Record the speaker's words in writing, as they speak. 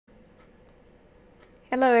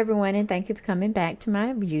Hello everyone, and thank you for coming back to my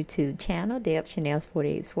YouTube channel, Deb Chanel's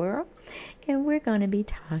 48's World. And we're going to be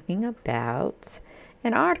talking about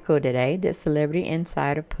an article today that Celebrity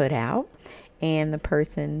Insider put out. And the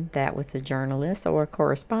person that was a journalist or a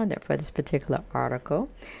correspondent for this particular article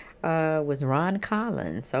was Ron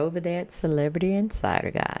Collins over there at Celebrity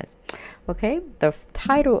Insider, guys. Okay, the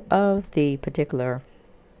title of the particular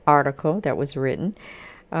article that was written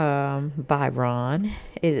by Ron,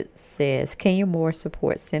 it says, Kenya Moore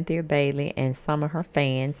supports Cynthia Bailey and some of her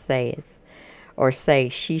fans say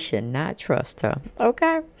she should not trust her.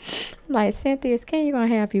 Okay, I'm like, Cynthia, is Kenya gonna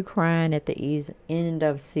have you crying at the end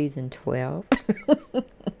of season 12?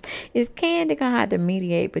 Is Candy gonna have to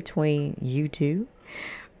mediate between you two?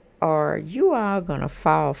 Are you all gonna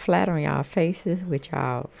fall flat on y'all faces with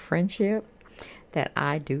y'all friendship that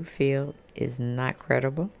I do feel is not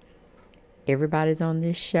credible? Everybody's on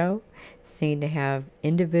this show seem to have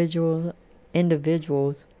individually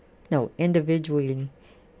an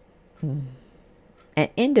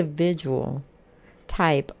individual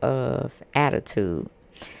type of attitude.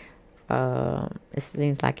 It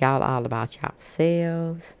seems like y'all all about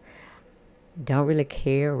yourselves, don't really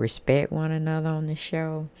care, respect one another on the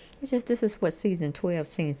show. It's just, this is what season 12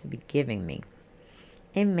 seems to be giving me.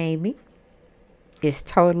 And maybe it's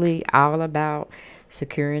totally all about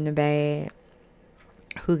securing the bag,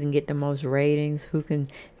 who can get the most ratings, who can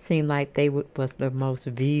seem like they was the most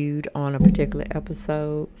viewed on a particular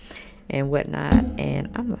episode and whatnot. And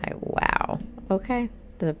I'm like, wow, okay,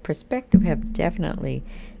 the perspective have definitely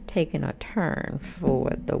taken a turn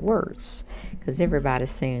for the worse, because everybody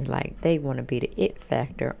seems like they want to be the it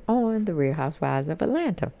factor on the Real Housewives of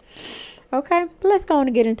Atlanta. Okay, let's go on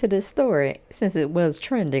and get into this story since it was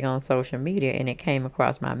trending on social media and it came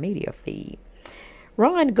across my media feed.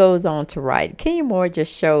 Ron goes on to write, Kenya Moore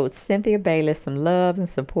just showed Cynthia Bailey some love and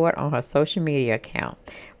support on her social media account,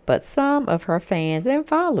 but some of her fans and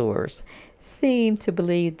followers seem to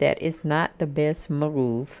believe that it's not the best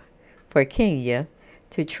move for Kenya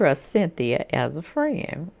to trust Cynthia as a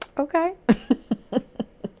friend. Okay.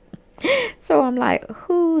 So I'm like,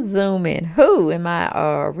 who zooming who? In my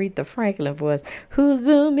Aretha Franklin voice, who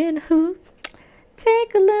zooming who?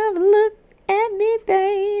 Take a look at me,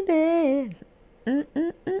 baby.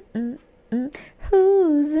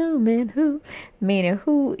 Who zooming who? Meaning,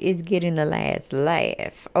 who is getting the last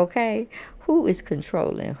laugh? Okay, who is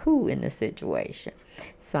controlling who in the situation?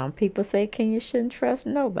 Some people say Kenya shouldn't trust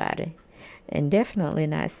nobody, and definitely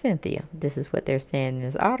not Cynthia. This is what they're saying in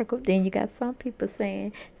this article. Then you got some people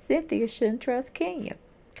saying Cynthia shouldn't trust Kenya,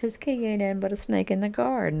 because Kenya ain't nothing but a snake in the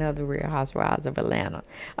garden of the Real Housewives of Atlanta,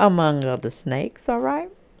 among other snakes. All right,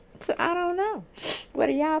 so I don't know. What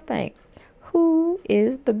do y'all think? Who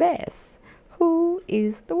is the best? Who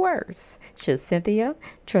is the worst? Should Cynthia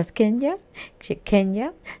trust Kenya? Should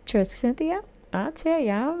Kenya trust Cynthia? I'll tell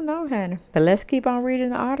you, I don't know, honey. But let's keep on reading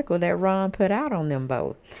the article that Ron put out on them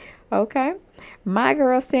both. Okay. My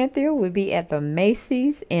girl Cynthia will be at the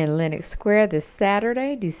Macy's in Lenox Square this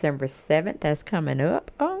Saturday, December 7th. That's coming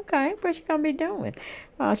up. Okay. What's she going to be doing?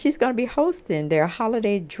 She's going to be hosting their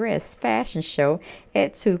holiday dress fashion show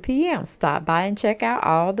at 2 p.m. Stop by and check out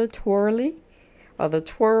all the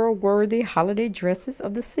twirl-worthy holiday dresses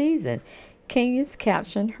of the season. Kenya's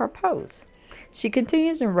captioned her post. She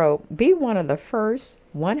continues and wrote, be one of the first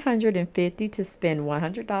 150 to spend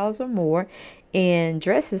 $100 or more in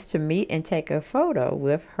dresses to meet and take a photo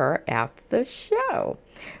with her after the show.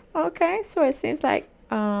 Okay, so it seems like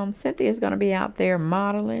Cynthia is going to be out there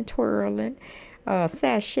modeling, twirling,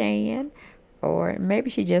 sashaying, or maybe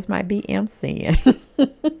she just might be emceeing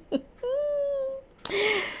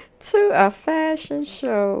to a fashion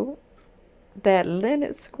show that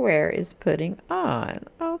Lenox Square is putting on.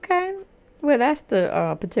 Okay, well, that's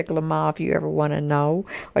the particular mall if you ever want to know,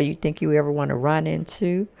 or you think you ever want to run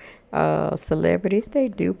into celebrities. They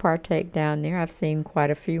do partake down there. I've seen quite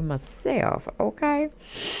a few myself. Okay,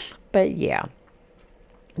 but yeah,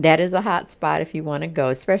 that is a hot spot if you want to go,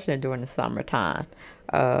 especially during the summertime.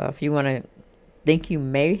 If you want to think you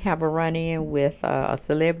may have a run-in with a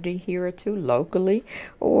celebrity here or two locally,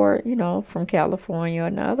 or from California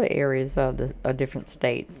and other areas of the different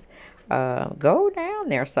states, go down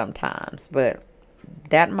there sometimes. But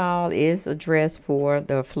that mall is addressed for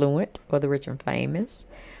the affluent or the rich and famous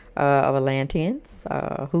of Atlanteans,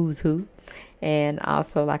 who's who. And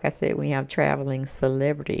also, like I said, we have traveling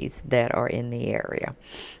celebrities that are in the area.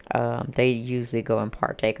 They usually go and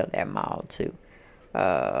partake of that mall too.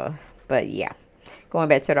 But yeah, going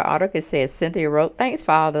back to the article, it says, Cynthia wrote, thanks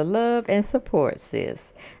for all the love and support,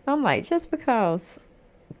 sis. I'm like, just because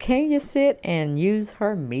Kenya sit and use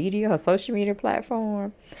her social media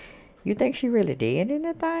platform You think she really did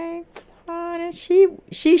anything? Honey,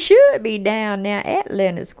 she should be down there at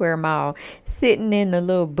Leonard Square Mall, sitting in the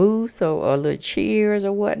little booths or little cheers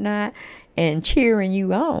or whatnot, and cheering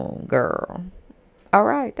you on, girl. All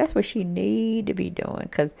right, that's what she need to be doing,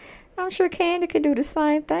 because I'm sure Candy could do the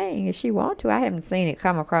same thing if she want to. I haven't seen it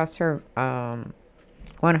come across her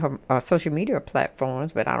one of her social media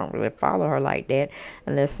platforms, but I don't really follow her like that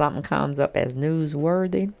unless something comes up as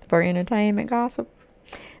newsworthy for entertainment gossip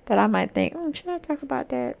that I might think, should I talk about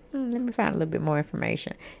that? Let me find a little bit more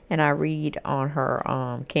information. And I read on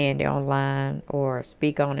her Candy Online or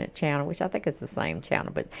Speak On It channel, which I think is the same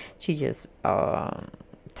channel, but she just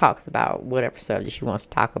talks about whatever subject she wants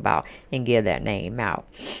to talk about and give that name out.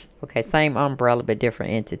 Okay, same umbrella, but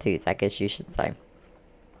different entities, I guess you should say.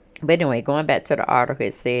 But anyway, going back to the article,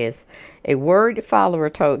 it says, a worried follower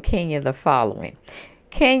told Kenya the following.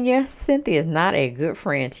 Kenya, Cynthia is not a good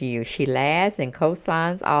friend to you. She laughs and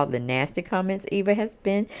co-signs all the nasty comments Eva has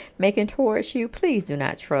been making towards you. Please do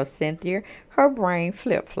not trust Cynthia. Her brain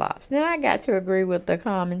flip-flops. Now, I got to agree with the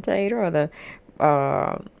commentator or the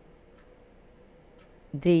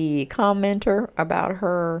commenter about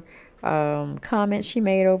her comments she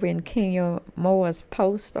made over in Kenya Moa's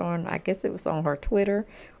post on, I guess it was on her Twitter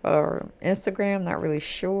or Instagram, not really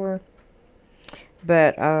sure.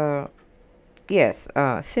 But yes,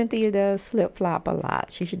 Cynthia does flip-flop a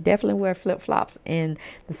lot. She should definitely wear flip-flops in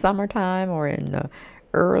the summertime or in the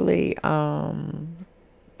early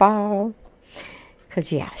fall.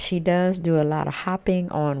 Because, yeah, she does do a lot of hopping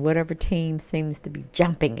on whatever team seems to be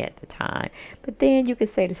jumping at the time. But then you could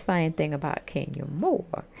say the same thing about Kenya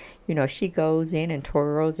Moore. You know, she goes in and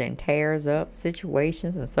twirls and tears up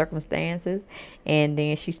situations and circumstances. And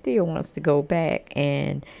then she still wants to go back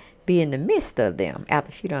and be in the midst of them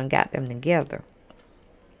after she done got them together.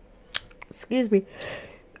 Excuse me.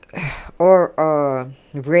 Or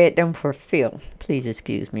read them for filth. Please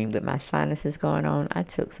excuse me, with my sinuses going on. I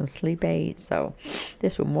took some sleep aids, so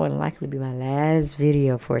this will more than likely be my last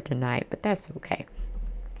video for tonight, but that's okay,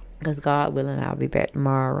 because God willing, I'll be back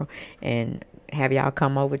tomorrow and have y'all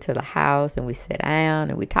come over to the house and we sit down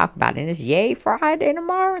and we talk about it. And it's Yay Friday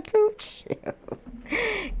tomorrow too.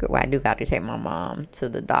 Good. Well, I do got to take my mom to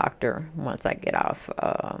the doctor once I get off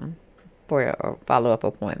for a follow-up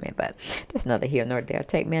appointment, but that's neither here nor there.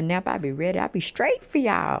 Take me a nap. I'll be ready. I'll be straight for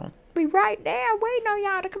y'all. Be right there waiting on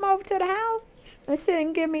y'all to come over to the house and sit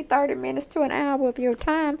and give me 30 minutes to an hour of your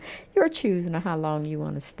time. You're choosing how long you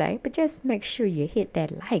want to stay, but just make sure you hit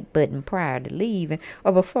that like button prior to leaving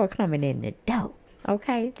or before coming in the door.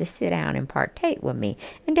 Okay, to sit down and partake with me,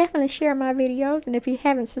 and definitely share my videos. And if you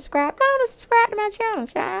haven't subscribed, go on and subscribe to my channel,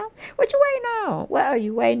 child. What you waiting on? Well,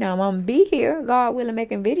 you waiting on, I'm gonna be here, God willing,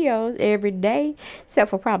 making videos every day,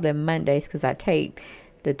 except for probably Mondays, because I take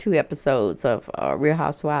the 2 episodes of Real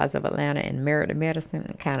Housewives of Atlanta and Married to Medicine.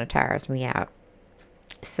 It kind of tires me out,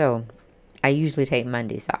 so I usually take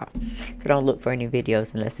Mondays off. So don't look for any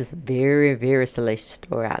videos unless it's a very, very salacious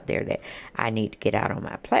story out there that I need to get out on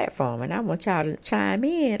my platform. And I want y'all to chime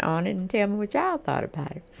in on it and tell me what y'all thought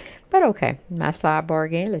about it. But okay, my sidebar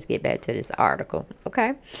again. Let's get back to this article.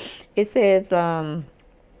 Okay. It says a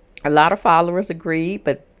lot of followers agreed,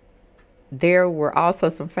 but there were also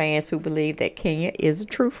some fans who believe that Kenya is a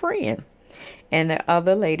true friend and that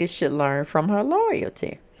other ladies should learn from her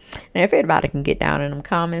loyalty. Now, if anybody can get down in them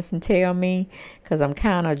comments and tell me, because I'm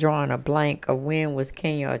kind of drawing a blank of when was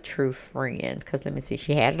Kenya a true friend. Because let me see,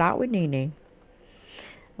 she had it out with Nene.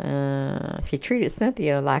 She treated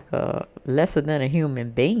Cynthia like a lesser than a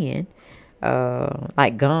human being,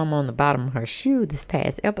 like gum on the bottom of her shoe this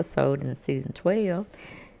past episode in season 12.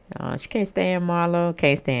 She can't stand Marlo,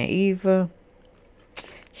 can't stand Eva.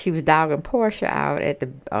 She was dogging Portia out at the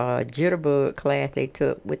jitterbug class they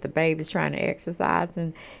took with the babies, trying to exercise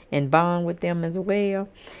and bond with them as well.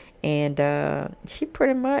 And she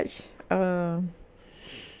pretty much, told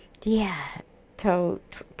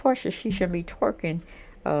Portia she shouldn't be twerking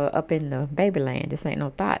up in the baby land. This ain't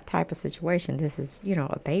no thought type of situation. This is,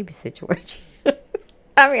 a baby situation.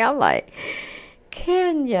 I mean, I'm like,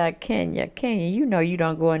 Kenya, you know you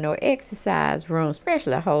don't go in no exercise room,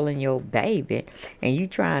 especially holding your baby, and you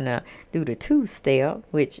trying to do the 2-step,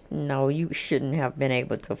 which, no, you shouldn't have been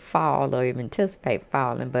able to fall or even anticipate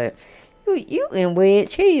falling, but you in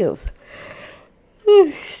wedge heels.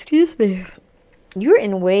 Excuse me. You're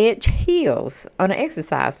in wedge heels on an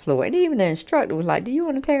exercise floor, and even the instructor was like, do you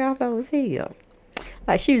want to take off those heels?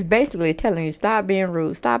 Like, she was basically telling you, stop being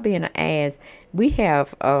rude, stop being an ass, we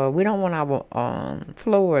have we don't want our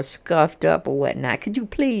floors scuffed up or whatnot. Could you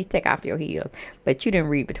please take off your heels? But you didn't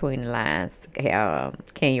read between the lines,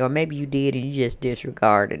 Kenya, or maybe you did and you just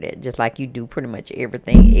disregarded it, just like you do pretty much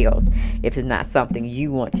everything else. If it's not something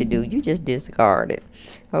you want to do, you just discard it.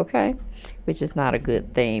 Okay, which is not a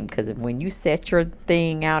good thing, because when you set your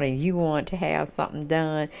thing out and you want to have something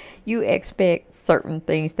done, you expect certain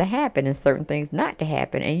things to happen and certain things not to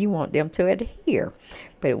happen, and you want them to adhere.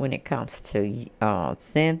 But when it comes to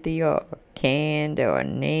Cynthia or Candy or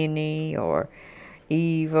Nene or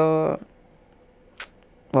Eva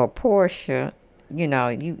or Portia, you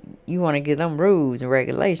want to give them rules and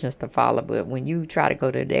regulations to follow. But when you try to go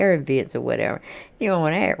to their events or whatever, you don't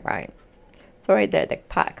want to act right. So ain't that the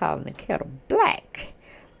pot calling the kettle black?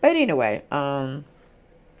 But anyway,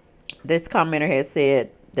 this commenter has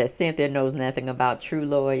said that Cynthia knows nothing about true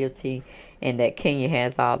loyalty and that Kenya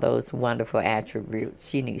has all those wonderful attributes.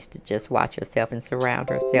 She needs to just watch herself and surround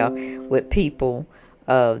herself with people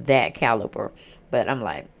of that caliber. But I'm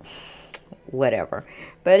like, whatever.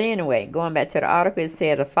 But anyway, going back to the article, it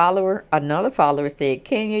said another follower said,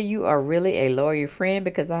 Kenya, you are really a loyal friend,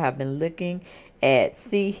 because I have been looking at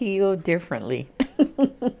C Hill differently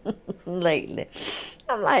lately.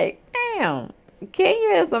 I'm like, damn,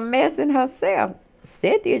 Kenya is a mess in herself.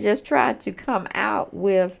 Cynthia just tried to come out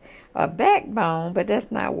with a backbone, but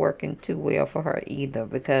that's not working too well for her either,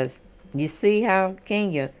 because you see how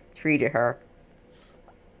Kenya treated her.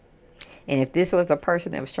 And if this was a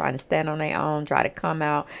person that was trying to stand on their own, try to come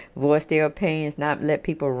out, voice their opinions, not let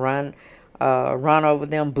people run over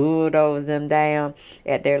them, bulldoze them down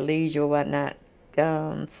at their leisure or whatnot,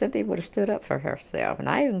 Cynthia would have stood up for herself. And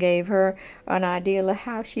I even gave her an idea of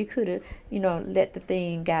how she could have, let the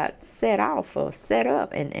thing got set off or set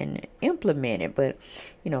up and implemented. But,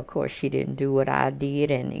 of course, she didn't do what I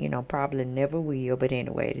did, and, probably never will. But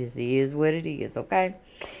anyway, this is what it is, okay?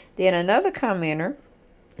 Then another commenter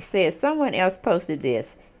said, someone else posted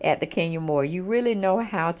this at the Kenya Moore. You really know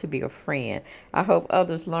how to be a friend. I hope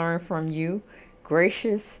others learn from you.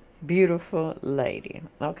 Gracious, beautiful lady.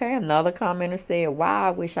 Okay, another commenter said, wow,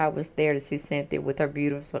 I wish I was there to see Cynthia with her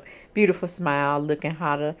beautiful smile, looking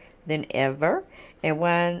hotter than ever. And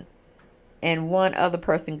one other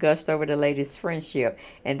person gushed over the lady's friendship,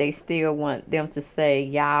 and they still want them to say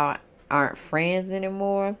y'all aren't friends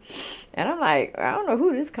anymore. And I'm like, I don't know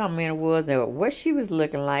who this commenter was or what she was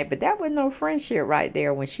looking like, but that was no friendship right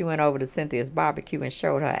there when she went over to Cynthia's barbecue and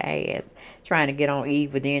showed her ass, trying to get on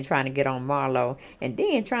Eva, then trying to get on Marlo, and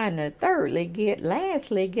then trying to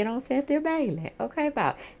lastly get on Cynthia Bailey. Okay,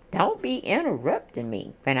 about don't be interrupting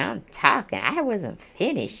me when I'm talking. I wasn't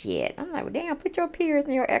finished yet. I'm like, well, damn, put your peers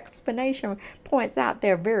and your explanation points out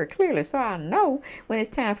there very clearly so I know when it's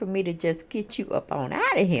time for me to just get you up on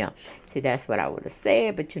out of here. See, that's what I would have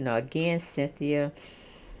said. But, again, Cynthia,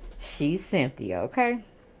 she's Cynthia, okay?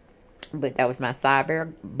 But that was my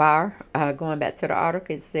sidebar. Going back to the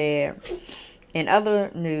article, it said, in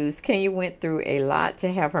other news, Kenya went through a lot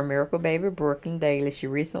to have her miracle baby, Brooklyn Daly. She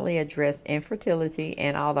recently addressed infertility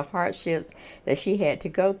and all the hardships that she had to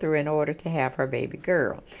go through in order to have her baby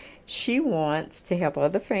girl. She wants to help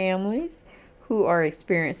other families who are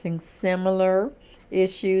experiencing similar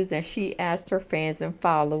issues, and she asked her fans and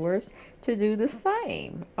followers to do the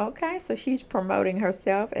same. Okay, so she's promoting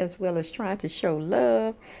herself as well as trying to show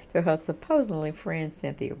love to her supposedly friend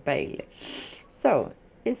Cynthia Bailey. So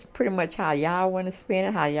it's pretty much how y'all want to spin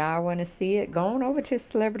it, how y'all want to see it. Go on over to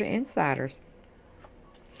Celebrity Insiders.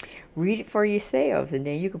 Read it for yourselves, and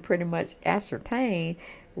then you can pretty much ascertain,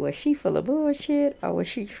 was she full of bullshit or was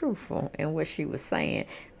she truthful in what she was saying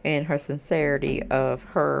and her sincerity of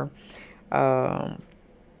her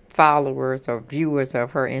followers or viewers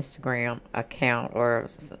of her Instagram account or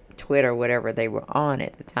Twitter, whatever they were on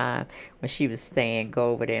at the time when she was saying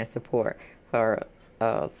go over there and support her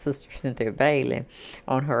sister Cynthia Bailey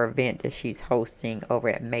on her event that she's hosting over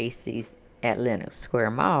at Macy's at Lenox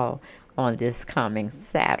Square Mall on this coming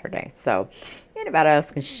Saturday. So anybody else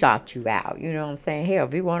can shout you out, you know what I'm saying? Hell,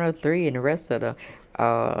 V103 and the rest of the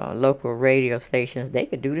local radio stations, they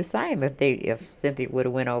could do the same if Cynthia would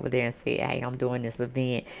have went over there and said, hey, I'm doing this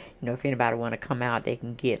event, if anybody want to come out, they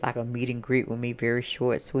can get like a meet and greet with me, very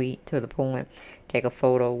short, sweet, to the point, take a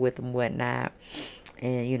photo with them, whatnot,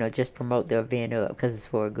 and just promote the event up because it's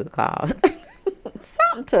for a good cause.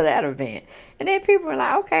 Something to that event. And then people are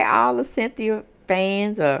like, okay, all the Cynthia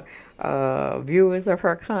fans or viewers of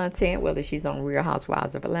her content, whether she's on Real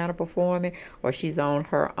Housewives of Atlanta performing or she's on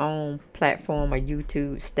her own platform or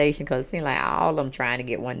YouTube station, because it seems like all of them trying to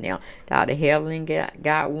get one now. Dr. Helen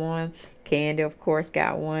got one. Candy, of course,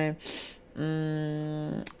 got one.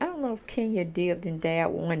 I don't know if Kenya dipped and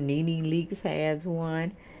dabbed one. Nene Leaks has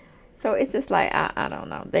one. So it's just like, I don't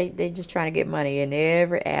know. They just trying to get money in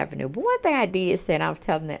every avenue. But one thing I did say, and I was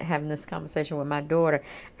having this conversation with my daughter,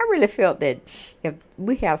 I really felt that if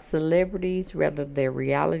we have celebrities, whether they're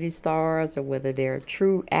reality stars or whether they're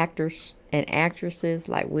true actors and actresses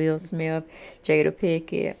like Will Smith, Jada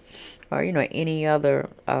Pinkett, or, you know, any other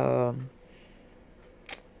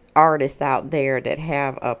artists out there that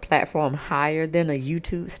have a platform higher than a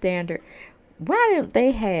YouTube standard, why don't they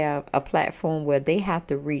have a platform where they have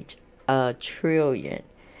to reach a trillion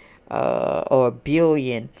or a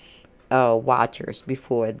billion watchers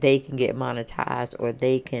before they can get monetized, or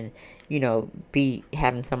they can, you know, be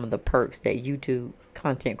having some of the perks that YouTube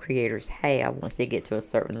content creators have once they get to a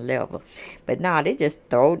certain level? But nah, they just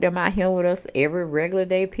throw them out here with us, every regular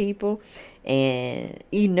day people, and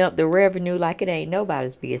eating up the revenue like it ain't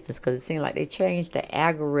nobody's business, because it seems like they changed the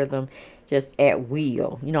algorithm just at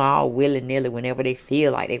will, you know, all willy-nilly whenever they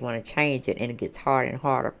feel like they want to change it. And it gets harder and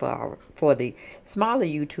harder for the smaller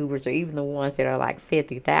YouTubers, or even the ones that are like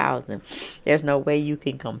 50,000. There's no way you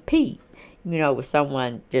can compete, you know, with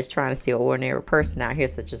someone just trying to see an ordinary person out here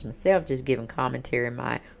such as myself, just giving commentary,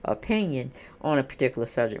 my opinion on a particular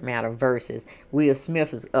subject matter, versus Will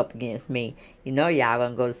Smith is up against me. You know, y'all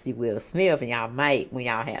gonna go to see Will Smith, and y'all might, when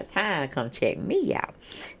y'all have time, come check me out.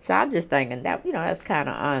 So I'm just thinking that, you know, that's kind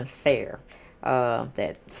of unfair,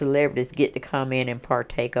 that celebrities get to come in and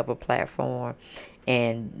partake of a platform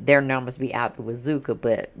and their numbers be out the wazooka,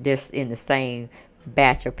 but just in the same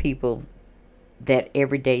batch of people that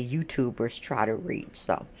everyday YouTubers try to reach.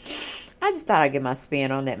 So I just thought I'd get my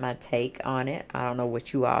spin on that, my take on it. I don't know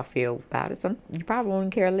what you all feel about it. Some you probably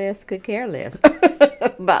wouldn't care less, could care less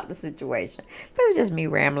about the situation. But it was just me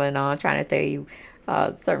rambling on, trying to tell you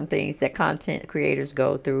certain things that content creators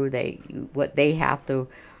go through, what they have to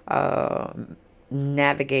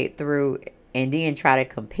navigate through, and then try to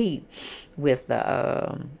compete with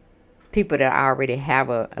the people that already have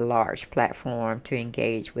a large platform to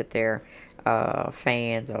engage with their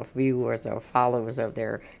fans or viewers or followers of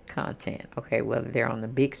their content. Okay, whether they're on the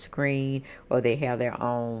big screen or they have their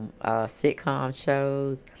own sitcom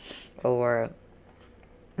shows, or,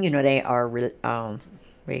 you know, they are what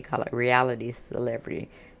do you call it, reality celebrity,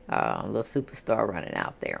 little superstar running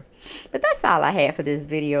out there. But that's all I had for this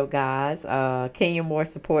video, guys. Kenya Moore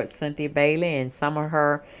supports Cynthia Bailey, and some of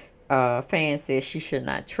her fans says she should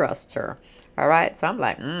not trust her. All right, so I'm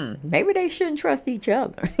like, maybe they shouldn't trust each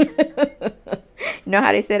other. You know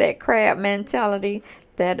how they say that crab mentality,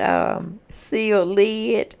 that sealed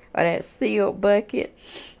lid or that sealed bucket,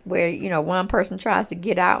 where, you know, one person tries to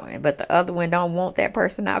get out, but the other one don't want that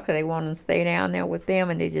person out because they want them to stay down there with them,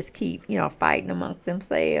 and they just keep, you know, fighting amongst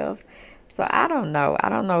themselves. So I don't know. I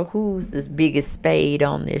don't know who's the biggest spade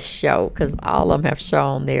on this show, because all of them have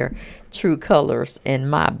shown their true colors in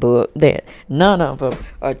my book, that none of them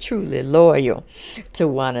are truly loyal to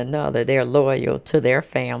one another. They're loyal to their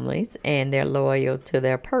families, and they're loyal to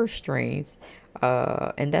their purse strings.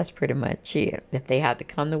 And that's pretty much it. If they have to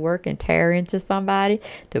come to work and tear into somebody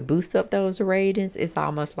to boost up those ratings, it's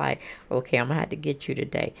almost like, okay, I'm gonna have to get you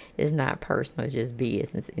today. It's not personal, it's just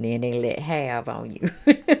business. And then they let have on you.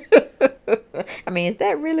 I mean, is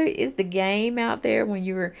the game out there when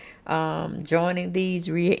you're joining these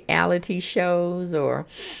reality shows, or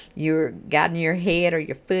you're got in your head or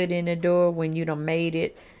your foot in the door when you done made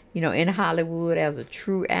it, you know, in Hollywood as a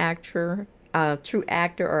true actor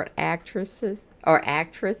or actress?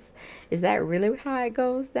 Is that really how it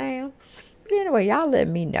goes down? But anyway, y'all let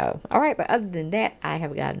me know. All right, but other than that, I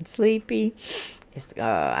have gotten sleepy.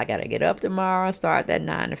 I gotta get up tomorrow, start that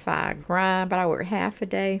 9 to 5 grind, but I work half a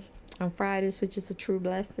day on Fridays, which is a true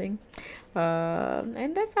blessing.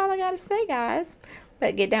 And that's all I gotta say, guys.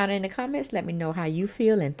 But get down in the comments, let me know how you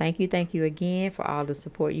feel, and thank you again for all the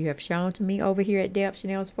support you have shown to me over here at Deb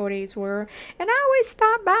Chanel's 48 World. And I always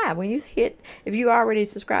stop by when if you already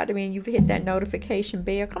subscribed to me and you've hit that notification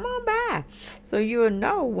bell, come on by, so you'll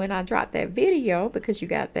know when I drop that video, because you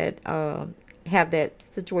got that have that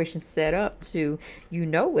situation set up to, you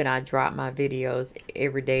know, when I drop my videos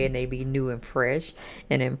every day and they be new and fresh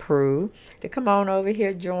and improved, to come on over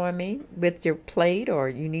here, join me with your plate, or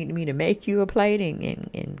you need me to make you a plate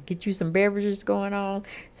and get you some beverages going on,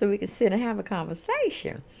 so we can sit and have a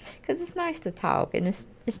conversation, because it's nice to talk, and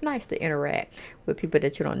it's nice to interact with people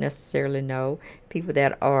that you don't necessarily know, people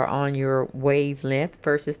that are on your wavelength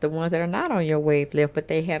versus the ones that are not on your wavelength, but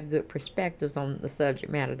they have good perspectives on the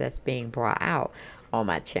subject matter that's being brought out on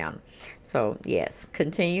my channel. So yes,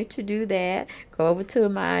 continue to do that. Go over to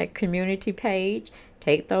my community page,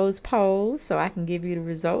 take those polls so I can give you the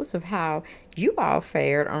results of how you all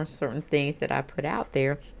fared on certain things that I put out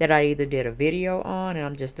there that I either did a video on and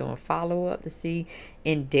I'm just doing follow up to see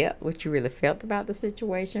in depth what you really felt about the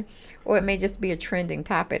situation, or it may just be a trending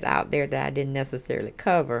topic out there that I didn't necessarily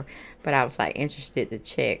cover, but I was like interested to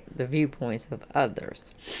check the viewpoints of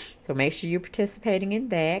others. So make sure you're participating in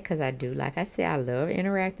that, because I do, like I said, I love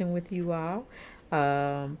interacting with you all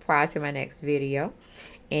prior to my next video.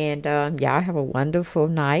 And y'all have a wonderful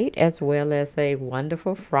night as well as a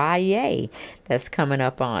wonderful Friday that's coming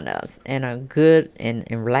up on us, and a good and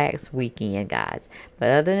relaxed weekend, guys. But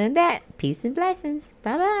other than that, peace and blessings.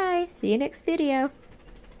 Bye bye. See you next video.